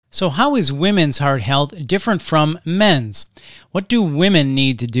So how is women's heart health different from men's? What do women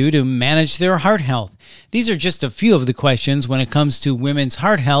need to do to manage their heart health? These are just a few of the questions when it comes to women's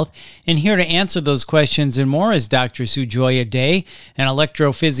heart health, and here to answer those questions and more is Dr. Sujoya Day, an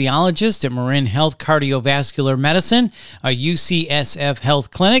electrophysiologist at Marin Health Cardiovascular Medicine, a UCSF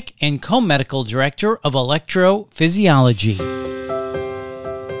Health Clinic, and co-medical director of electrophysiology.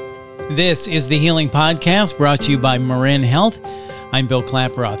 This is the Healing Podcast brought to you by Marin Health. I'm Bill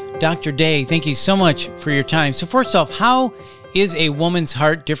Klaproth. Dr. Day, thank you so much for your time. So first off, how is a woman's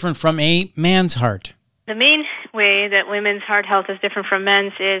heart different from a man's heart? The main way that women's heart health is different from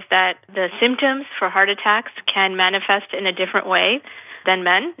men's is that the symptoms for heart attacks can manifest in a different way than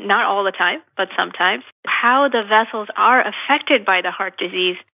men, not all the time, but sometimes. How the vessels are affected by the heart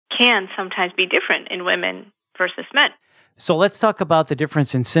disease can sometimes be different in women versus men. So let's talk about the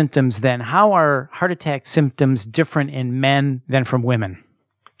difference in symptoms then. How are heart attack symptoms different in men than from women?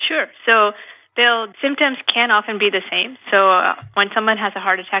 Sure. So, Bill, symptoms can often be the same. So when someone has a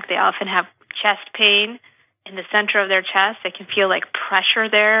heart attack, they often have chest pain in the center of their chest. They can feel like pressure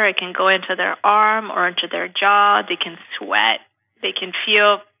there. It can go into their arm or into their jaw. They can sweat. They can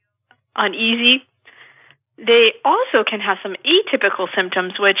feel uneasy. They also can have some atypical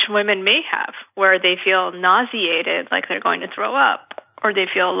symptoms, which women may have, where they feel nauseated, like they're going to throw up, or they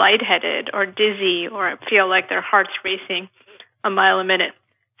feel lightheaded or dizzy, or feel like their heart's racing a mile a minute.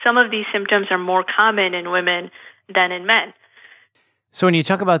 Some of these symptoms are more common in women than in men. So when you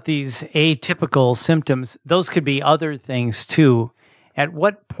talk about these atypical symptoms, those could be other things too. At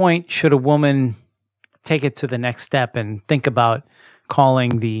what point should a woman take it to the next step and think about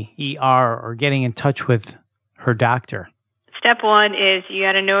calling the ER or getting in touch with her doctor? Step one is you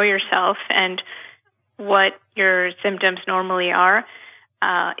got to know yourself and what your symptoms normally are.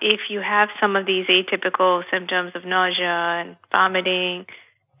 If you have some of these atypical symptoms of nausea and vomiting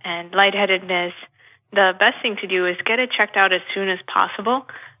and lightheadedness, the best thing to do is get it checked out as soon as possible.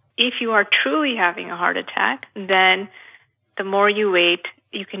 If you are truly having a heart attack, then the more you wait,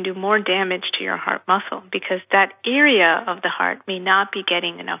 you can do more damage to your heart muscle because that area of the heart may not be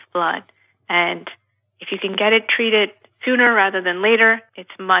getting enough blood. And if you can get it treated sooner rather than later, it's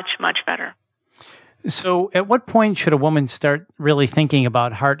much, much better. So at what point should a woman start really thinking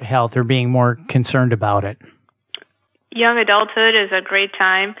about heart health or being more concerned about it? Young adulthood is a great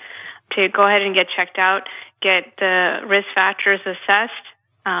time to go ahead and get checked out, get the risk factors assessed.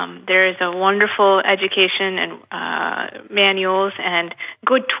 There is a wonderful education and manuals and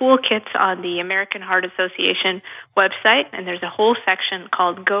good toolkits on the American Heart Association website, and there's a whole section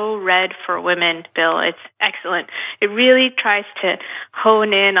called Go Red for Women, Bill. It's excellent. It really tries to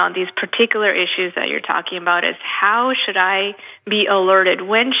hone in on these particular issues that you're talking about is how should I be alerted?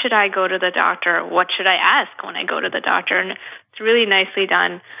 When should I go to the doctor? What should I ask when I go to the doctor? And it's really nicely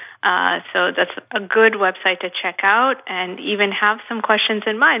done. So that's a good website to check out and even have some questions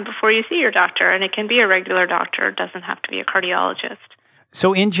in mind before you see your doctor. And it can be a regular doctor. It doesn't have to be a cardiologist.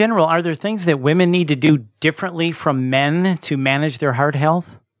 So in general, are there things that women need to do differently from men to manage their heart health?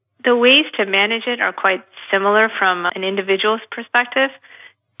 The ways to manage it are quite similar from an individual's perspective.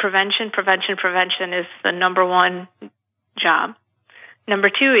 Prevention is the number one job. Number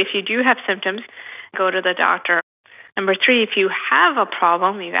two, if you do have symptoms, go to the doctor. Number three, if you have a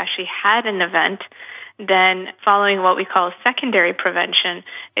problem, you've actually had an event, then following what we call secondary prevention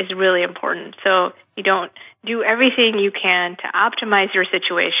is really important. So you don't do everything you can to optimize your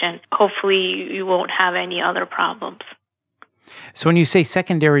situation. Hopefully you won't have any other problems. So when you say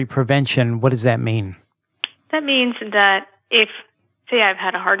secondary prevention, what does that mean? That means that if, say I've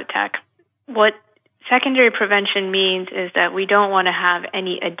had a heart attack, what secondary prevention means is that we don't want to have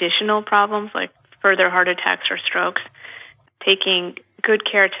any additional problems like further heart attacks or strokes. Taking good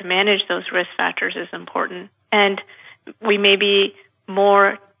care to manage those risk factors is important. And we may be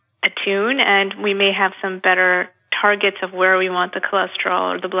more attuned and we may have some better targets of where we want the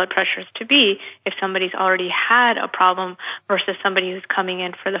cholesterol or the blood pressures to be if somebody's already had a problem versus somebody who's coming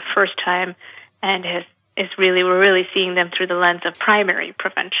in for the first time and we're really seeing them through the lens of primary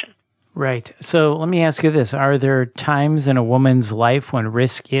prevention. Right. So let me ask you this. Are there times in a woman's life when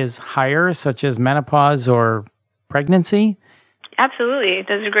risk is higher, such as menopause or pregnancy? Absolutely.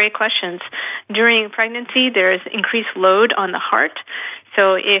 Those are great questions. During pregnancy, there is increased load on the heart.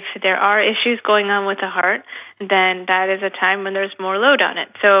 So if there are issues going on with the heart, then that is a time when there's more load on it.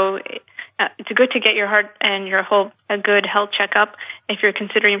 So it's good to get your heart and a good health checkup if you're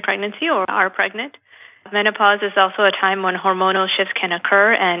considering pregnancy or are pregnant. Menopause is also a time when hormonal shifts can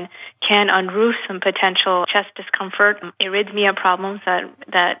occur and can unroof some potential chest discomfort, arrhythmia problems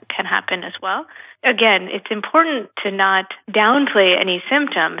that can happen as well. Again, it's important to not downplay any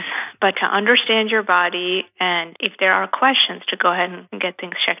symptoms, but to understand your body, and if there are questions, to go ahead and get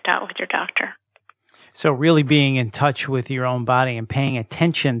things checked out with your doctor. So really being in touch with your own body and paying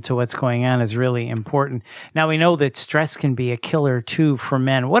attention to what's going on is really important. Now, we know that stress can be a killer, too, for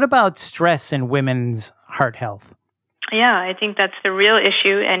men. What about stress in women's heart health? Yeah, I think that's the real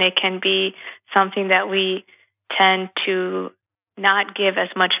issue, and it can be something that we tend to not give as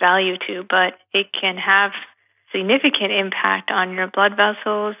much value to, but it can have significant impact on your blood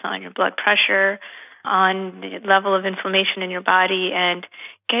vessels, on your blood pressure, on the level of inflammation in your body, and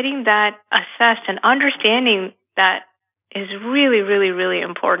getting that assessed and understanding that is really, really, really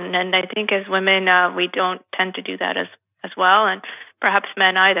important. And I think as women, we don't tend to do that as well, and perhaps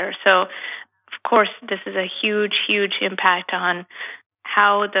men either. So, of course, this is a huge, huge impact on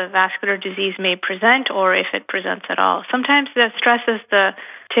how the vascular disease may present, or if it presents at all. Sometimes the stress is the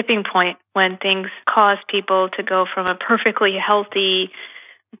tipping point when things cause people to go from a perfectly healthy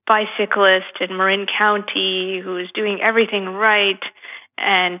bicyclist in Marin County who's doing everything right,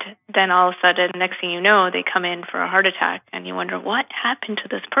 and then all of a sudden, next thing you know, they come in for a heart attack, and you wonder, what happened to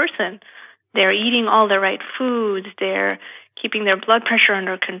this person? They're eating all the right foods, they're keeping their blood pressure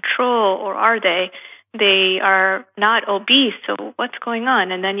under control, or are they? They are not obese, so what's going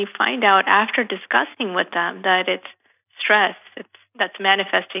on? And then you find out after discussing with them that it's stress, that's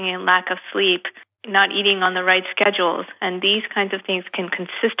manifesting in lack of sleep, not eating on the right schedules, and these kinds of things can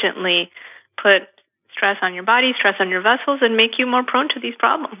consistently put stress on your body, stress on your vessels, and make you more prone to these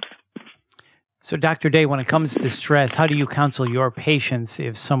problems. So, Dr. Day, when it comes to stress, how do you counsel your patients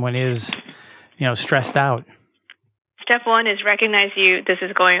if someone is, stressed out? Step one is recognize this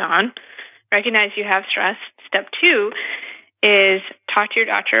is going on. Recognize you have stress. Step two is talk to your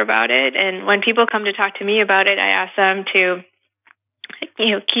doctor about it. And when people come to talk to me about it, I ask them to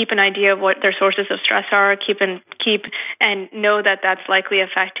keep an idea of what their sources of stress are, keep and know that that's likely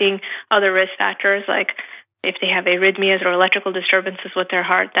affecting other risk factors, like if they have arrhythmias or electrical disturbances with their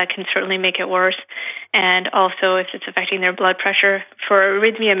heart, that can certainly make it worse. And also if it's affecting their blood pressure. For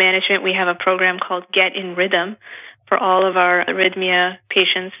arrhythmia management, we have a program called Get in Rhythm for all of our arrhythmia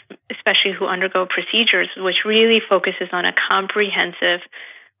patients, especially who undergo procedures, which really focuses on a comprehensive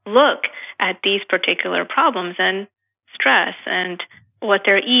look at these particular problems and stress and what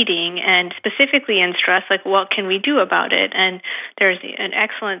they're eating, and specifically in stress, like what can we do about it? And there's an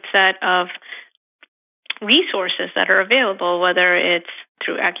excellent set of resources that are available, whether it's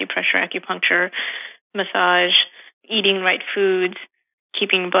through acupressure, acupuncture, massage, eating right foods,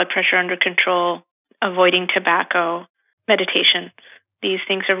 keeping blood pressure under control, avoiding tobacco, meditation. These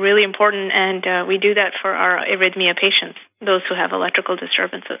things are really important, and we do that for our arrhythmia patients, those who have electrical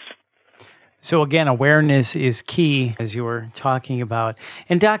disturbances. So again, awareness is key, as you were talking about.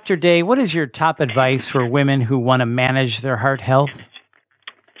 And Dr. Day, what is your top advice for women who want to manage their heart health?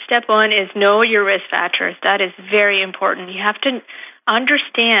 Step one is know your risk factors. That is very important. You have to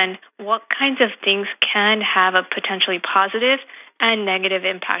understand what kinds of things can have a potentially positive and negative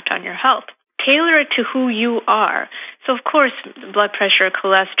impact on your health. Tailor it to who you are. So, of course, blood pressure,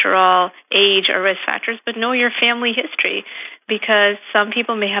 cholesterol, age are risk factors, but know your family history, because some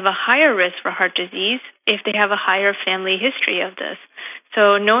people may have a higher risk for heart disease if they have a higher family history of this.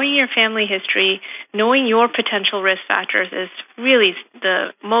 So knowing your family history, knowing your potential risk factors is really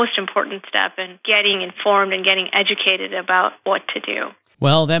the most important step in getting informed and getting educated about what to do.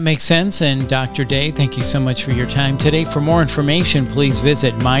 Well, that makes sense. And Dr. Day, thank you so much for your time today. For more information, please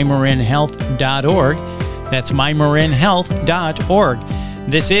visit mymarinhealth.org. That's mymarinhealth.org.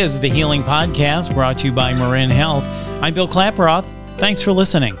 This is the Healing Podcast brought to you by Marin Health. I'm Bill Klaproth. Thanks for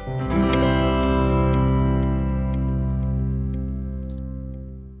listening.